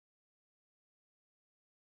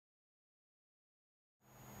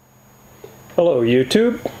Hello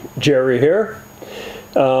YouTube, Jerry here.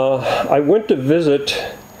 I went to visit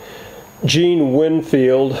Gene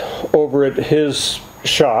Winfield over at his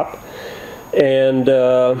shop, and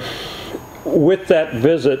with that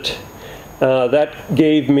visit that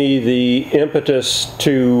gave me the impetus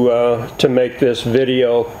to make this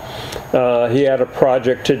video. He had a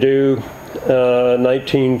project to do,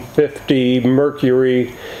 1950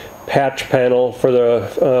 Mercury patch panel for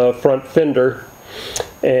the front fender.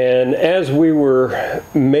 And as we were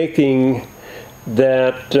making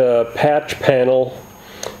that patch panel,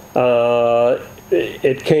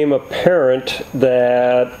 it came apparent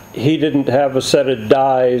that he didn't have a set of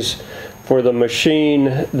dies for the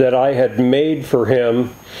machine that I had made for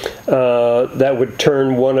him that would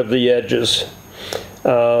turn one of the edges.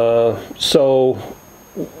 So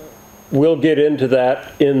we'll get into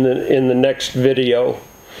that in the next video.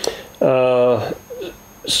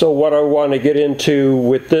 So what I want to get into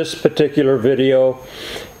with this particular video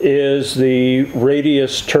is the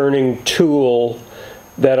radius turning tool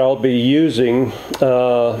that I'll be using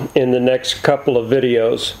in the next couple of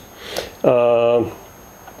videos.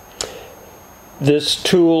 This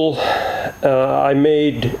tool I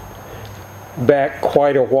made back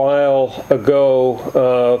quite a while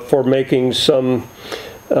ago for making some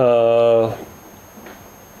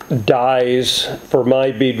dies for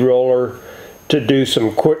my bead roller to do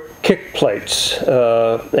some quick kick plates,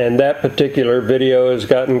 and that particular video has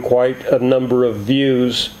gotten quite a number of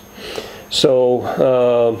views. So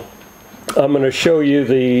I'm going to show you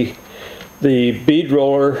the bead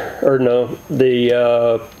roller, or no,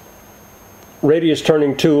 the radius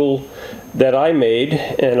turning tool that I made,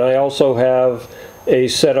 and I also have a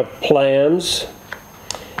set of plans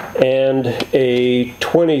and a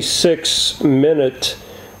 26-minute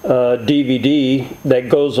DVD that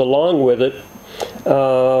goes along with it.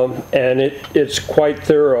 And it's quite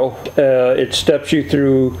thorough. It steps you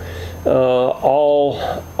through all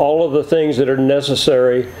of the things that are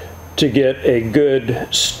necessary to get a good,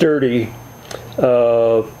 sturdy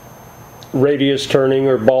radius turning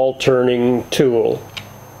or ball turning tool.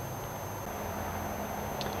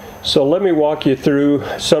 So let me walk you through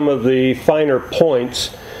some of the finer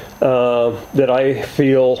points that I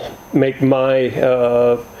feel make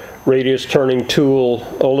my radius turning tool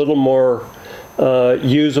a little more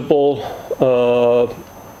usable, a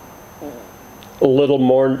little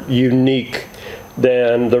more unique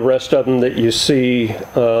than the rest of them that you see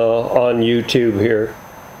on YouTube here.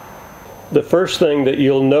 The first thing that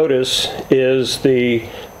you'll notice is the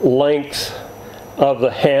length of the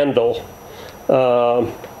handle.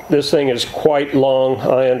 This thing is quite long,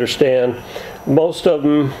 I understand. Most of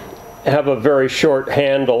them have a very short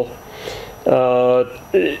handle.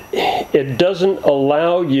 It doesn't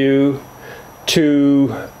allow you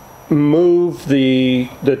to move the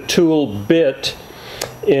tool bit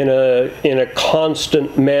in a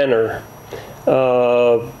constant manner.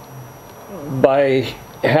 By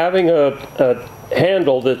having a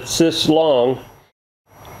handle that's this long,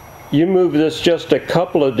 you move this just a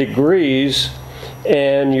couple of degrees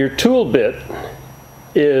and your tool bit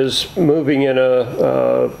is moving in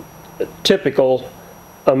a typical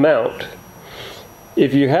amount.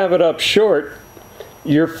 If you have it up short,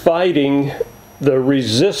 you're fighting the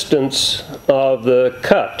resistance of the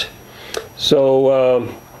cut. So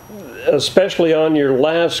especially on your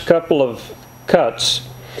last couple of cuts,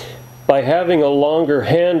 by having a longer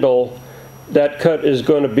handle, that cut is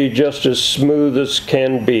going to be just as smooth as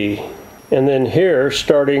can be. And then here,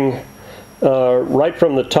 starting right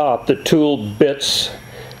from the top, the tool bits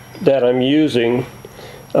that I'm using,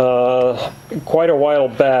 quite a while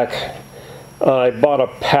back I bought a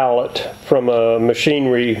pallet from a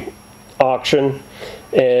machinery auction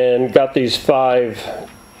and got these 5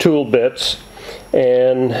 tool bits,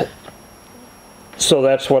 and so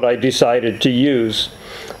that's what I decided to use.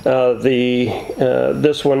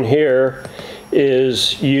 This one here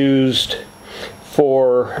is used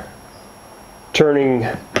for turning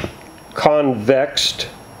convex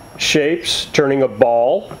shapes, turning a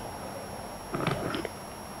ball.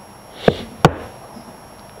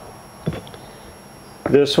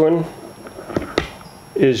 This one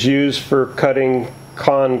is used for cutting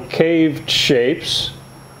concave shapes.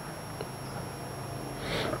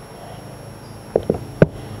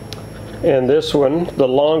 And this one, the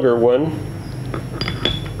longer one,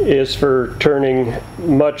 is for turning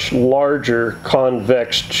much larger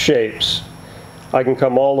convex shapes. I can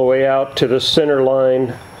come all the way out to the center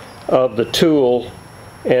line of the tool,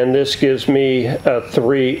 and this gives me a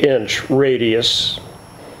 3-inch radius.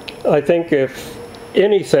 I think if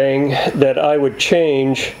anything that I would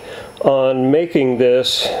change on making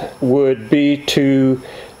this would be to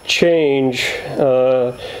change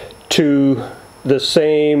to the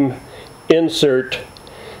same insert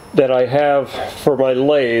that I have for my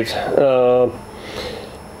lathe.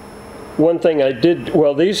 One thing I did,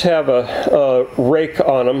 well, these have a rake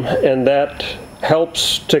on them, and that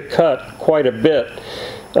helps to cut quite a bit.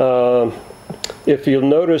 If you'll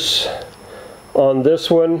notice on this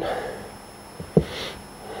one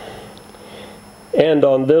and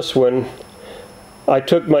on this one, I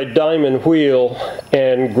took my diamond wheel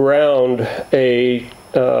and ground a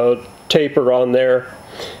taper on there,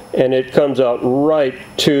 and it comes out right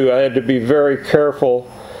to, I had to be very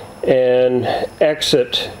careful and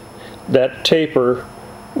exit that taper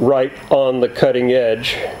right on the cutting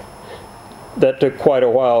edge. That took quite a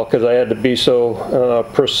while because I had to be so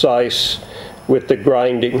precise with the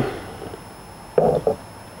grinding.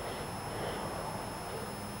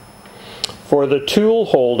 For the tool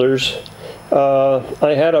holders,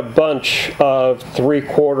 I had a bunch of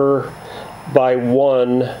 3/4 by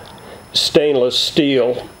 1 stainless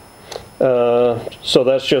steel. So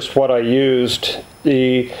that's just what I used.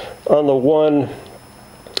 On the one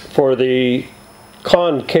for the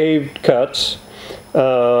concave cuts,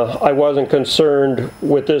 I wasn't concerned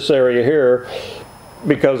with this area here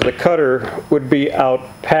because the cutter would be out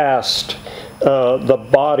past the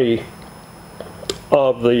body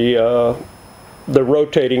of the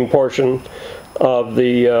rotating portion of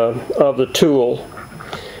the tool.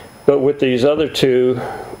 But with these other two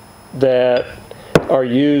that are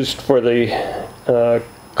used for the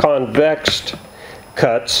convex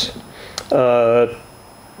cuts,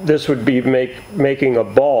 this would be making a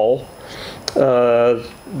ball.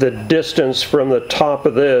 The distance from the top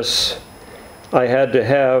of this, I had to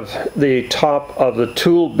have the top of the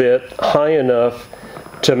tool bit high enough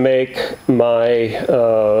to make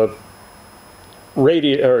my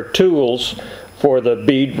tools for the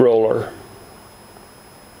bead roller.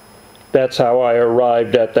 That's how I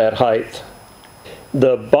arrived at that height.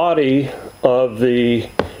 The body of the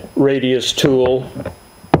radius tool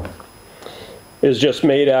is just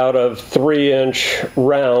made out of 3-inch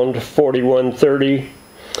round 4130.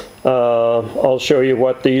 I'll show you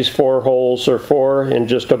what these 4 holes are for in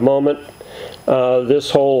just a moment. This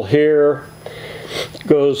hole here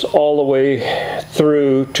goes all the way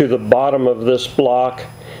through to the bottom of this block,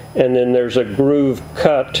 and then there's a groove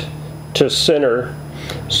cut to center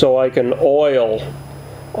so I can oil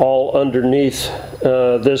all underneath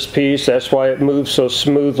this piece. That's why it moves so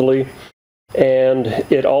smoothly. And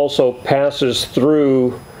it also passes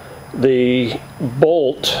through the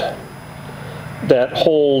bolt that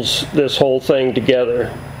holds this whole thing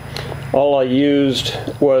together. All I used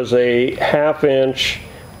was a 1/2 inch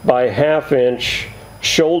by 1/2 inch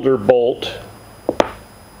shoulder bolt,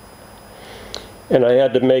 and I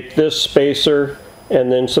had to make this spacer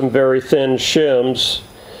and then some very thin shims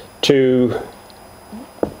to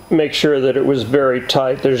make sure that it was very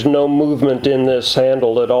tight. There's no movement in this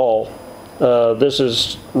handle at all. This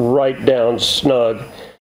is right down snug.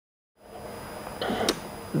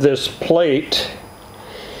 This plate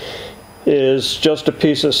is just a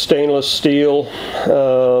piece of stainless steel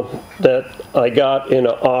that I got in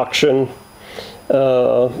an auction,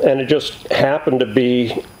 and it just happened to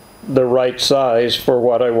be the right size for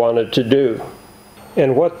what I wanted to do.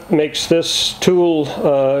 And what makes this tool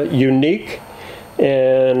unique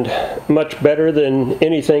and much better than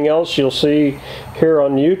anything else you'll see here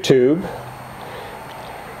on YouTube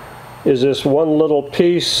is this one little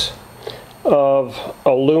piece of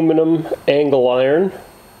aluminum angle iron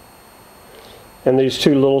and these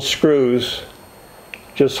 2 little screws.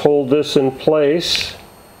 Just hold this in place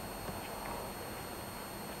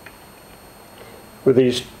with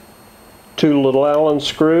these 2 little Allen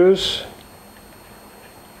screws.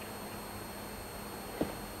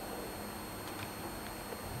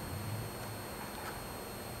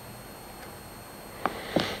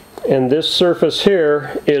 And this surface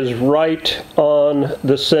here is right on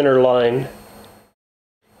the center line.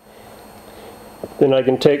 Then I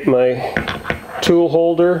can take my tool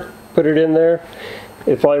holder, put it in there.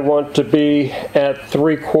 If I want to be at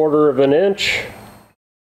 3/4 of an inch,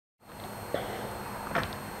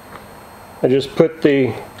 I just put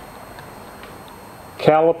the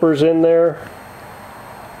calipers in there,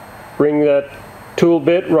 bring that tool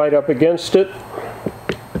bit right up against it,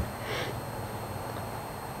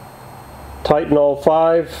 tighten all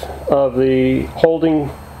 5 of the holding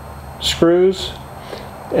screws,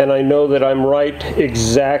 and I know that I'm right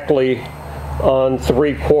exactly on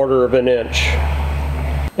 3/4 of an inch.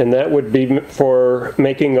 And that would be for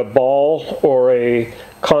making a ball or a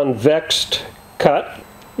convex cut.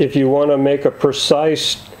 If you want to make a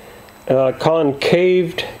precise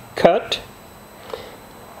concave cut,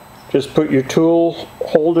 Just put your tool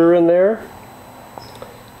holder in there,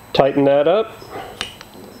 tighten that up,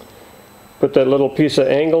 put that little piece of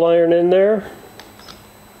angle iron in there,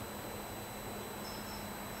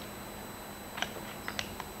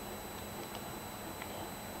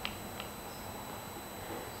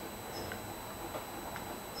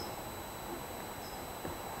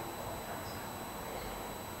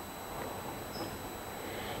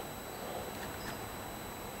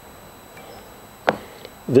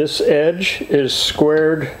 this edge is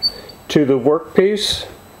squared to the workpiece,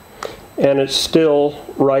 and it's still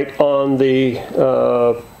right on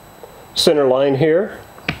the center line here.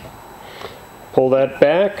 Pull that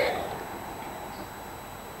back.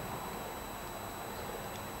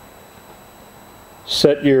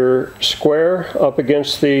 Set your square up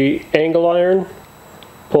against the angle iron.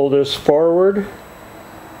 Pull this forward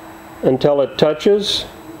until it touches.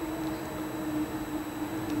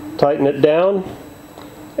 Tighten it down.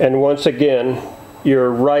 And once again, you're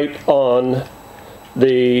right on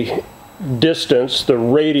the distance, the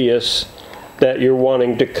radius that you're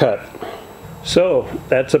wanting to cut. So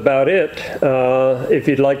that's about it. If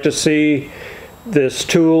you'd like to see this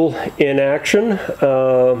tool in action,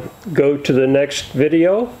 go to the next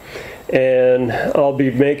video, and I'll be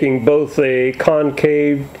making both a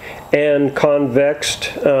concave and convex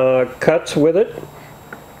cuts with it.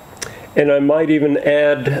 And I might even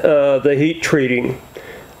add the heat treating.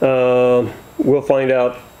 We'll find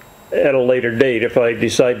out at a later date if I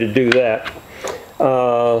decide to do that.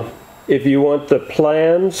 If you want the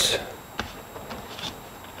plans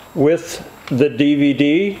with the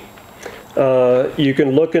DVD, you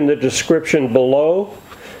can look in the description below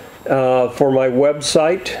for my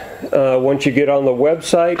website. Once you get on the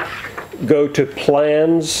website, go to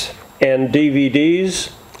Plans and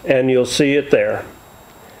DVDs, and you'll see it there.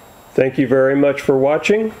 Thank you very much for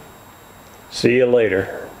watching. See you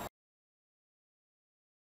later.